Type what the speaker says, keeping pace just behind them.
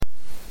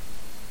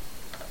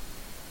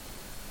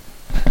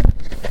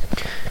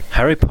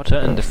Harry Potter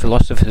and the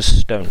Philosopher's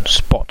Stone,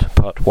 Spot,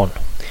 Part 1.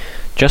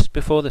 Just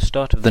before the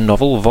start of the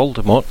novel,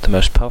 Voldemort, the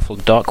most powerful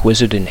dark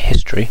wizard in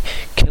history,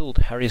 killed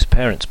Harry's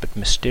parents but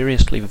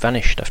mysteriously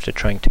vanished after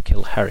trying to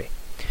kill Harry.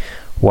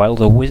 While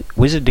the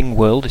wizarding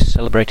world is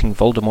celebrating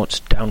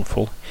Voldemort's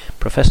downfall,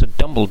 Professor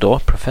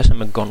Dumbledore, Professor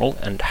McGonagall,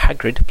 and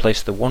Hagrid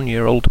place the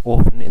 1-year-old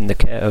orphan in the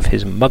care of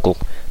his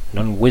muggle,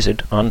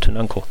 non-wizard aunt and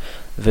uncle,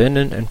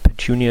 Vernon and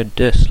Petunia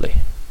Dursley.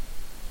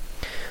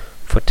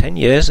 For 10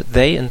 years,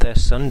 they and their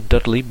son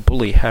Dudley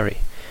bully Harry.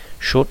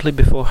 Shortly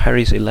before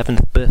Harry's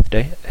 11th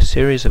birthday, a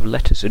series of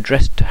letters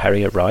addressed to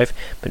Harry arrive,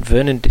 but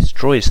Vernon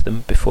destroys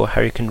them before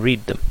Harry can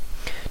read them.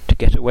 To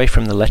get away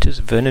from the letters,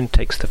 Vernon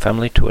takes the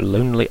family to a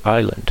lonely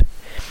island.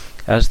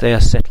 As they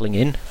are settling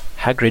in,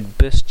 Hagrid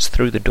bursts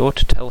through the door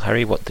to tell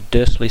Harry what the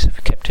Dursleys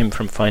have kept him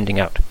from finding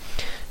out.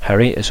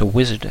 Harry is a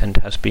wizard and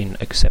has been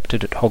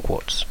accepted at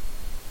Hogwarts.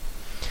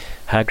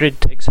 Hagrid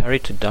takes Harry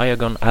to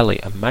Diagon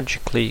Alley, a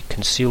magically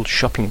concealed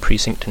shopping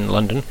precinct in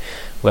London,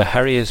 where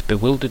Harry is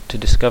bewildered to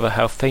discover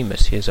how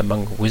famous he is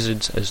among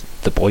wizards as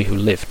the boy who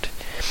lived.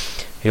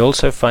 He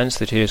also finds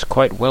that he is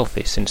quite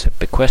wealthy, since a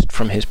bequest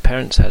from his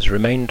parents has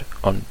remained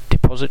on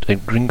deposit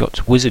at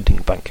Gringotts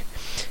Wizarding Bank.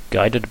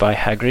 Guided by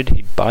Hagrid,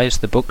 he buys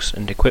the books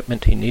and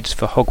equipment he needs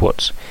for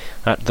Hogwarts.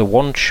 At the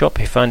wand shop,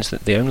 he finds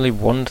that the only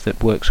wand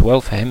that works well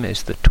for him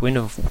is the twin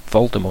of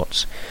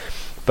Voldemort's.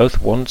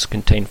 Both wands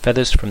contain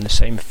feathers from the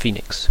same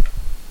phoenix.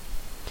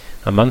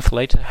 A month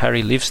later,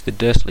 Harry leaves the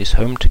Dursleys'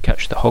 home to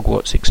catch the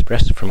Hogwarts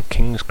Express from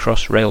King's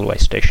Cross railway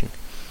station.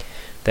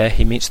 There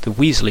he meets the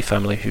Weasley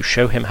family, who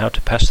show him how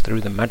to pass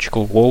through the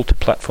magical wall to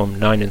platform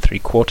 9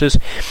 3/4,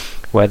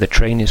 where the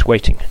train is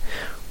waiting.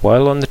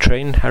 While on the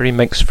train, Harry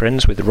makes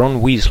friends with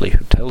Ron Weasley,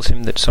 who tells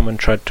him that someone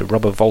tried to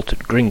rob a vault at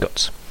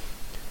Gringotts.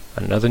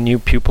 Another new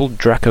pupil,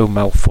 Draco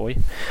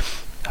Malfoy,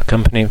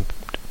 accompanied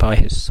by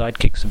his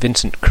sidekicks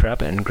Vincent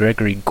Crabbe and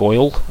Gregory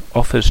Goyle,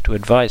 offers to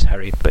advise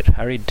Harry, but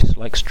Harry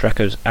dislikes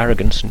Draco's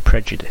arrogance and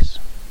prejudice.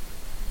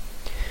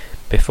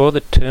 Before the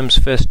term's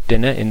first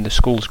dinner in the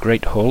school's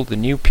Great Hall, the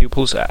new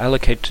pupils are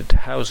allocated to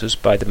houses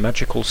by the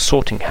magical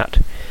sorting hat.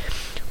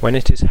 When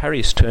it is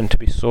Harry's turn to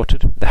be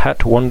sorted, the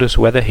hat wonders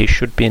whether he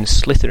should be in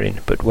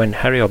Slytherin, but when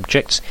Harry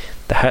objects,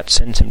 the hat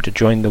sends him to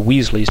join the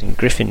Weasleys in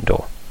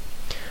Gryffindor.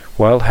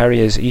 While Harry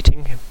is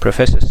eating,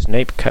 Professor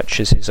Snape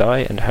catches his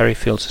eye and Harry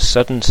feels a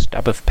sudden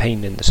stab of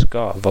pain in the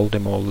scar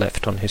Voldemort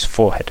left on his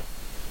forehead.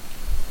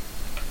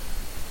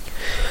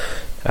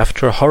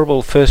 After a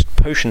horrible first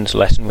potions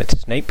lesson with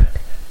Snape,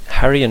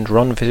 Harry and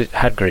Ron visit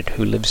Hagrid,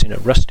 who lives in a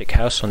rustic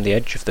house on the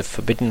edge of the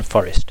Forbidden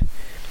Forest.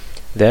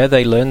 There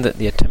they learn that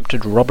the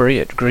attempted robbery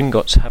at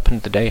Gringotts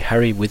happened the day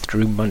Harry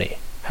withdrew money.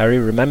 Harry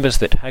remembers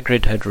that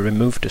Hagrid had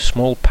removed a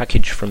small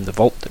package from the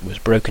vault that was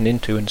broken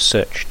into and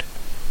searched.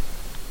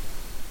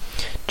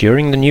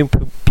 During the new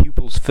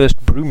pupil's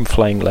first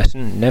broom-flying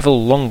lesson,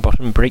 Neville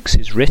Longbottom breaks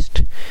his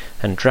wrist,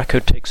 and Draco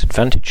takes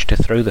advantage to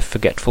throw the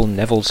forgetful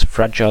Neville's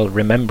fragile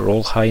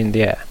Remember-All high in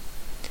the air.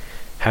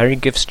 Harry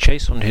gives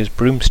chase on his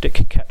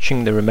broomstick,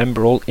 catching the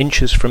Remember-All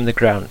inches from the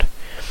ground.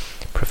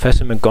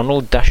 Professor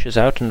McGonagall dashes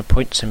out and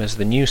appoints him as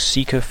the new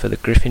seeker for the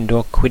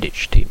Gryffindor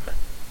Quidditch team.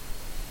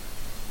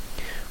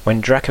 When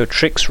Draco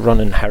tricks Ron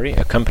and Harry,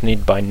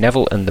 accompanied by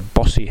Neville and the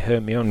bossy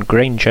Hermione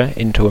Granger,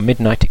 into a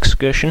midnight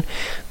excursion,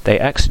 they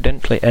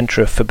accidentally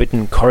enter a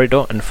forbidden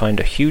corridor and find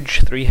a huge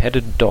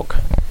 3-headed dog.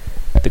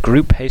 The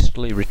group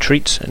hastily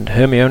retreats, and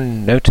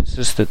Hermione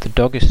notices that the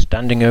dog is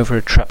standing over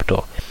a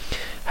trapdoor.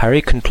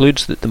 Harry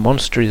concludes that the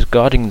monster is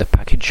guarding the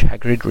package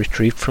Hagrid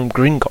retrieved from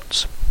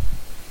Gringotts.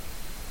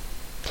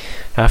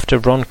 After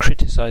Ron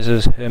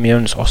criticizes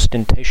Hermione's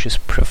ostentatious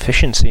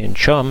proficiency in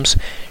charms,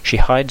 she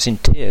hides in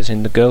tears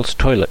in the girls'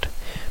 toilet.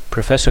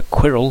 Professor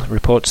Quirrell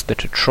reports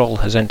that a troll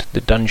has entered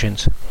the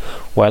dungeons.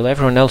 While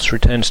everyone else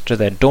returns to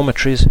their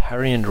dormitories,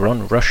 Harry and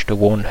Ron rush to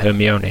warn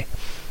Hermione.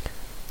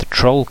 The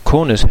troll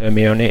corners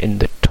Hermione in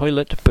the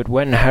toilet, but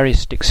when Harry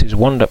sticks his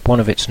wand up one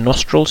of its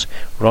nostrils,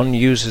 Ron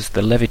uses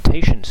the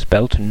levitation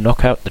spell to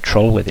knock out the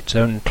troll with its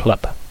own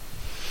club.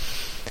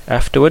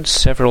 Afterwards,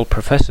 several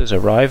professors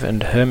arrive,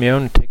 and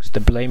Hermione takes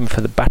the blame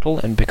for the battle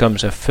and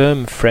becomes a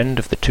firm friend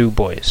of the two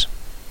boys.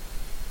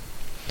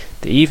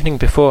 The evening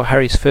before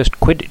Harry's first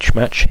Quidditch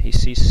match, he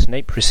sees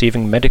Snape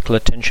receiving medical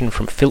attention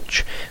from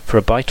Filch for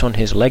a bite on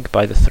his leg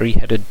by the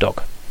 3-headed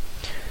dog.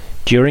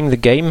 During the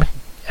game,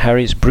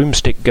 Harry's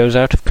broomstick goes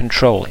out of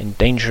control,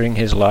 endangering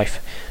his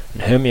life,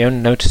 and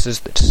Hermione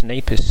notices that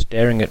Snape is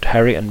staring at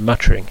Harry and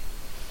muttering.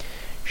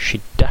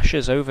 She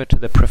dashes over to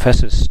the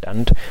professor's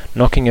stand,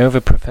 knocking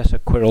over Professor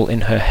Quirrell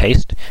in her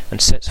haste,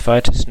 and sets fire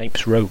to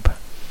Snape's robe.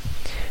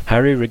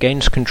 Harry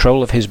regains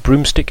control of his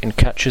broomstick and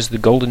catches the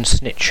golden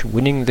snitch,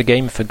 winning the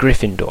game for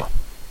Gryffindor.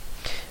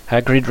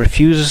 Hagrid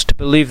refuses to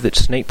believe that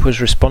Snape was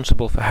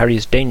responsible for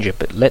Harry's danger,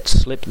 but lets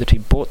slip that he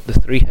bought the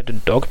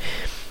 3-headed dog,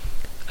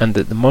 and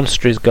that the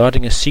monster is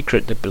guarding a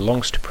secret that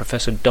belongs to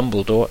Professor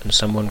Dumbledore and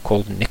someone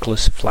called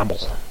Nicholas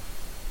Flamel.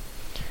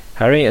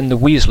 Harry and the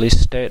Weasleys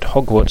stay at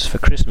Hogwarts for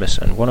Christmas,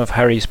 and one of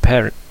Harry's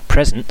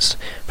presents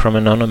from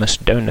an anonymous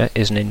donor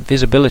is an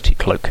invisibility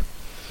cloak.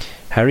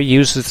 Harry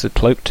uses the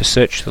cloak to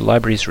search the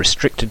library's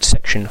restricted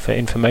section for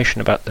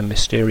information about the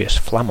mysterious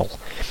Flammel,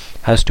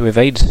 has to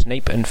evade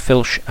Snape and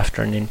Filch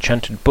after an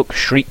enchanted book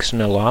shrieks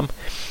an alarm,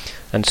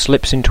 and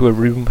slips into a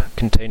room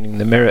containing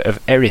the mirror of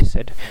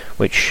Erised,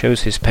 which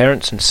shows his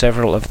parents and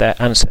several of their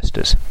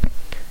ancestors.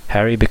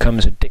 Harry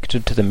becomes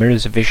addicted to the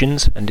mirror's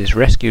visions and is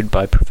rescued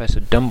by Professor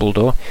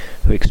Dumbledore,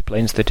 who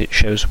explains that it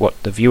shows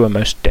what the viewer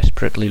most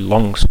desperately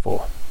longs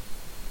for.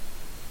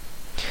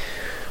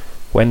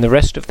 When the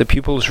rest of the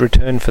pupils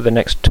return for the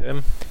next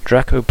term,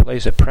 Draco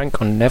plays a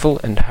prank on Neville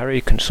and Harry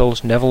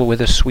consoles Neville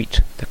with a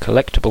sweet. The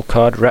collectible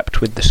card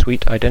wrapped with the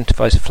sweet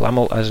identifies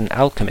Flammel as an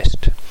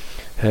alchemist.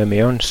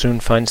 Hermione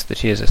soon finds that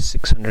he is a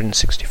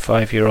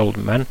 665-year-old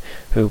man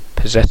who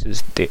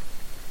possesses the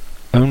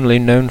only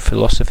known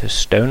Philosopher's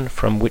Stone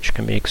from which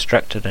can be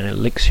extracted an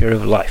elixir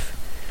of life.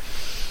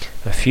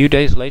 A few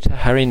days later,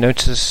 Harry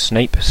notices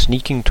Snape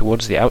sneaking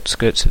towards the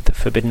outskirts of the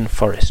Forbidden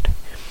Forest.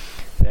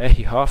 There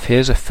he half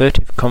hears a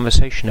furtive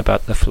conversation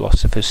about the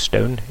Philosopher's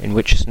Stone, in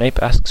which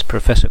Snape asks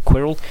Professor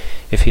Quirrell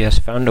if he has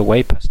found a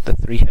way past the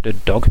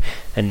three-headed dog,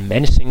 and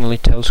menacingly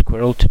tells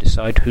Quirrell to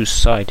decide whose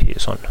side he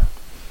is on.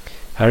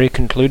 Harry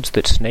concludes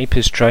that Snape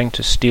is trying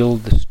to steal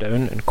the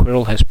stone, and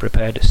Quirrell has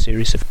prepared a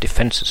series of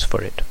defences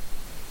for it.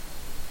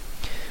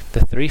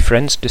 The three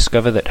friends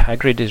discover that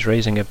Hagrid is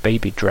raising a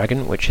baby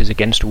dragon, which is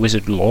against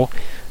wizard law,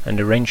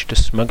 and arrange to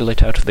smuggle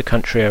it out of the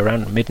country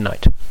around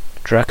midnight.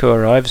 Draco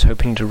arrives,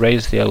 hoping to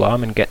raise the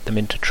alarm and get them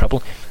into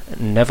trouble,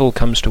 and Neville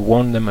comes to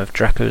warn them of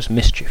Draco's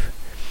mischief.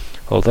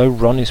 Although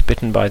Ron is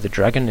bitten by the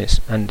dragon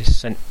and is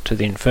sent to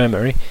the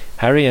infirmary,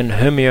 Harry and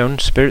Hermione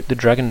spirit the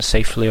dragon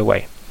safely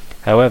away.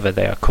 However,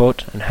 they are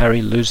caught, and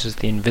Harry loses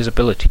the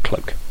invisibility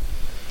cloak.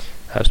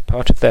 As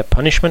part of their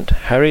punishment,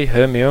 Harry,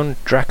 Hermione,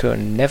 Draco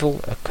and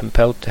Neville are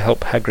compelled to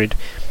help Hagrid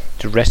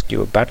to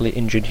rescue a badly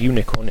injured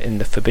unicorn in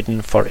the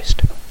Forbidden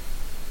Forest.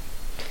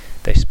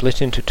 They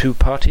split into two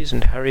parties,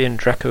 and Harry and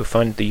Draco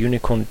find the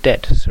unicorn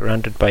dead,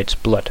 surrounded by its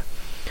blood.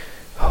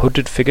 A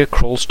hooded figure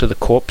crawls to the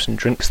corpse and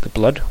drinks the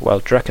blood, while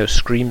Draco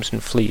screams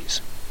and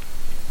flees.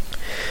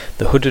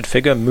 The hooded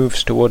figure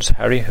moves towards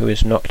Harry, who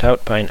is knocked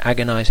out by an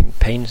agonizing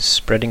pain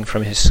spreading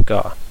from his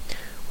scar.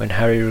 When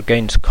Harry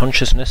regains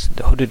consciousness,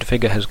 the hooded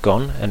figure has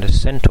gone, and a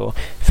centaur,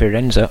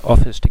 Firenze,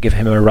 offers to give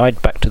him a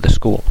ride back to the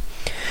school.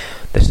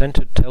 The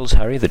centaur tells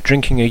Harry that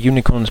drinking a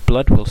unicorn's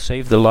blood will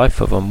save the life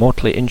of a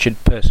mortally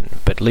injured person,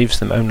 but leave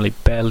them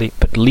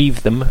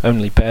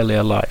only barely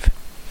alive.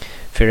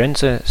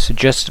 Firenze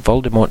suggests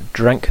Voldemort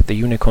drank the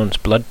unicorn's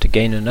blood to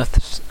gain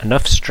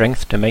enough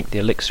strength to make the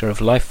elixir of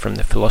life from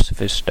the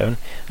Philosopher's Stone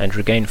and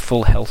regain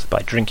full health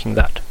by drinking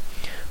that.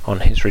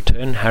 On his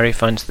return, Harry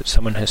finds that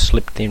someone has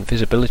slipped the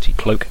invisibility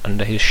cloak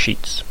under his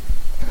sheets.